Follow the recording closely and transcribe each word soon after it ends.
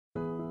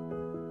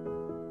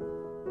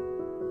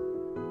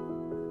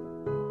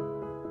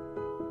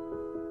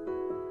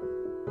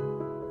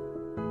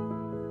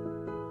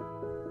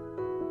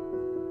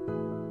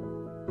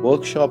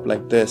workshop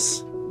like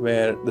this,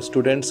 where the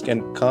students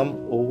can come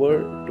over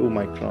to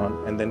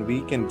Micron and then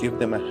we can give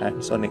them a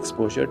hands-on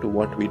exposure to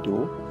what we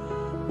do,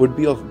 would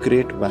be of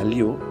great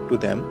value to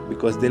them,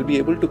 because they'll be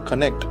able to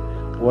connect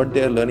what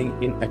they are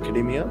learning in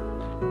academia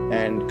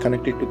and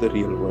connect it to the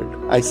real world.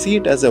 I see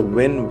it as a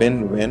win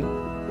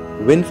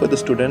for the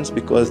students,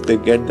 because they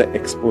get the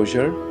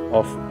exposure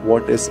of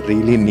what is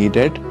really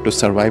needed to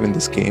survive in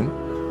this game.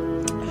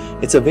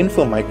 It's a win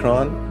for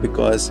Micron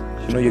because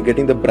you're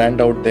getting the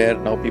brand out there.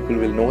 Now people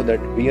will know that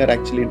we are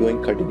actually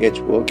doing cutting edge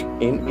work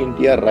in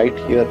India right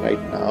here,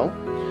 right now.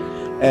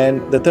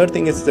 And the third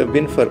thing is a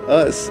win for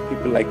us,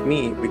 people like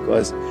me,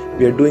 because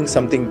we are doing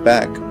something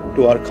back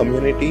to our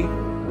community,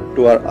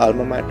 to our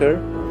alma mater,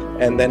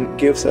 and then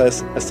gives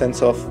us a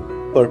sense of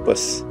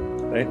purpose,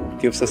 right?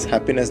 Gives us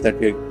happiness that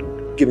we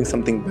are giving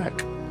something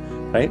back,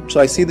 right? So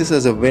I see this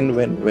as a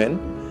win-win-win,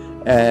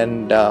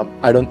 and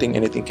I don't think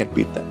anything can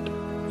beat that.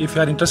 If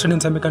you are interested in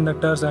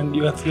semiconductors and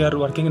if you are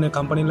working in a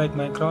company like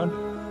Micron,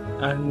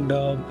 and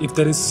if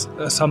there is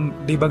some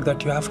debug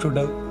that you have to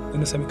do in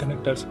the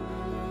semiconductors,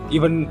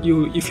 even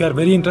if you are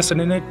very interested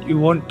in it, you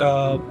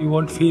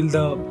won't feel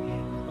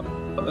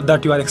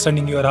that you are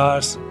extending your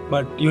hours,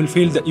 but you will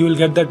feel that you will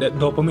get that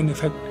dopamine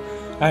effect,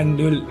 and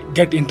you will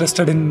get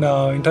interested in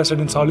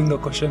solving the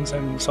questions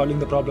and solving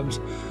the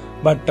problems.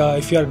 But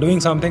if you are doing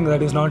something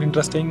that is not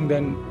interesting,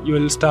 then you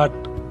will start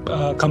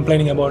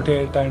complaining about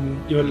it,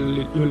 and you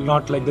will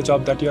not like the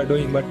job that you are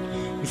doing. But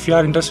if you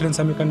are interested in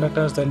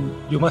semiconductors, then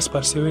you must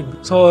pursue it.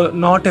 So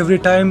not every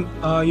time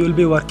you will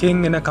be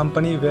working in a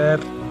company where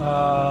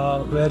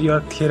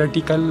your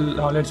theoretical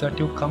knowledge that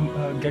you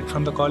get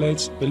from the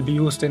college will be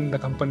used in the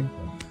company.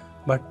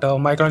 But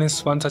Micron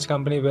is one such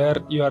company where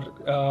your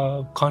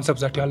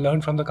concepts that you have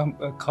learned from the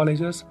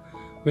colleges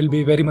will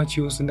be very much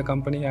used in the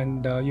company,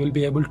 and you will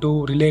be able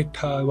to relate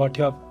what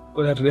you have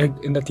read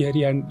in the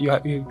theory, and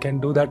you can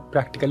do that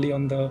practically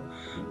on the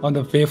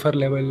wafer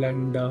level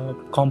and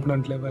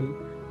component level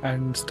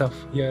and stuff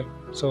here.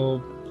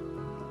 So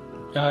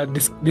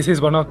this is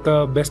one of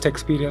the best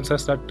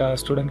experiences that a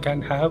student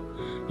can have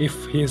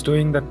if he is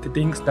doing the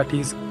things that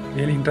he is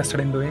really interested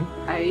in doing.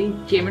 I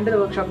came into the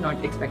workshop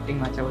not expecting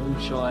much. I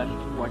wasn't sure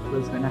what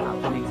was going to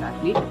happen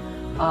exactly.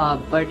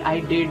 But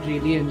I did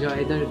really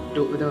enjoy the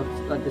tour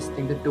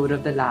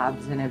of the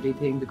labs and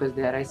everything, because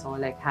there I saw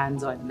like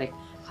hands-on, like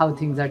how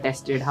things are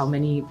tested, how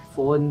many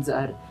phones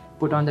are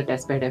put on the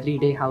test bed every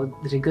day, how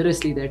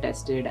rigorously they're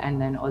tested. And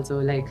then also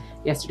like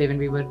yesterday when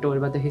we were told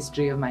about the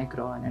history of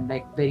Micron and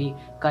like very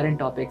current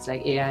topics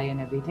like AI and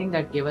everything,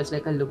 that gave us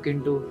like a look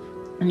into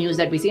news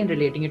that we see and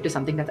relating it to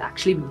something that's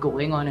actually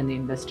going on in the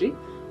industry.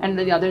 And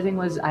the other thing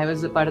was, I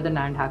was a part of the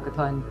NAND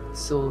hackathon,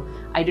 so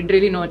I didn't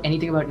really know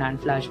anything about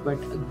NAND flash, but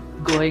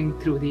going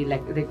through the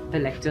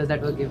lectures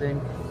that were given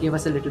gave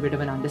us a little bit of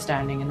an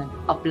understanding, and then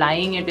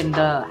applying it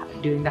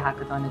during the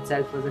hackathon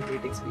itself was a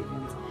great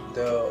experience.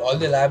 All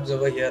the labs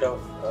over here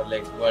are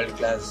like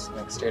world-class,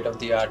 like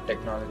state-of-the-art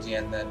technology,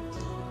 and then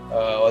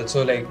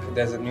also like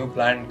there's a new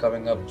plant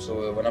coming up.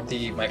 So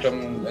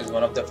Micron is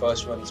one of the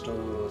first ones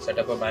to set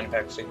up a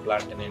manufacturing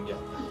plant in India.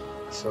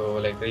 So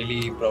like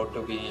really proud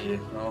to be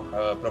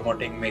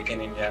promoting Make in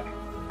India.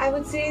 I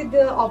would say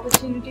the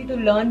opportunity to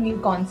learn new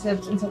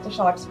concepts in such a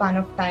short span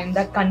of time,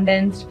 that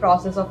condensed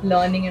process of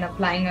learning and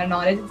applying our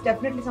knowledge, is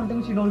definitely something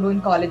which you don't do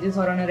in colleges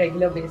or on a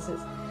regular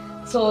basis.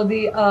 So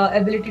the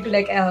ability to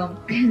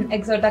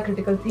exert our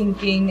critical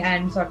thinking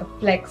and sort of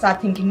flex our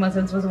thinking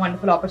muscles was a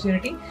wonderful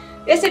opportunity.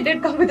 Yes, it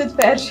did come with its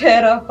fair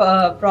share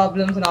of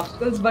problems and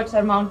obstacles, but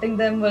surmounting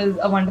them was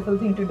a wonderful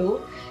thing to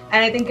do.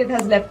 And I think it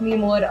has left me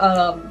more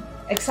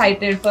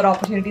excited for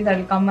opportunities that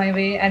will come my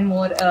way, and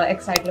more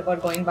excited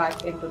about going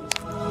back into this.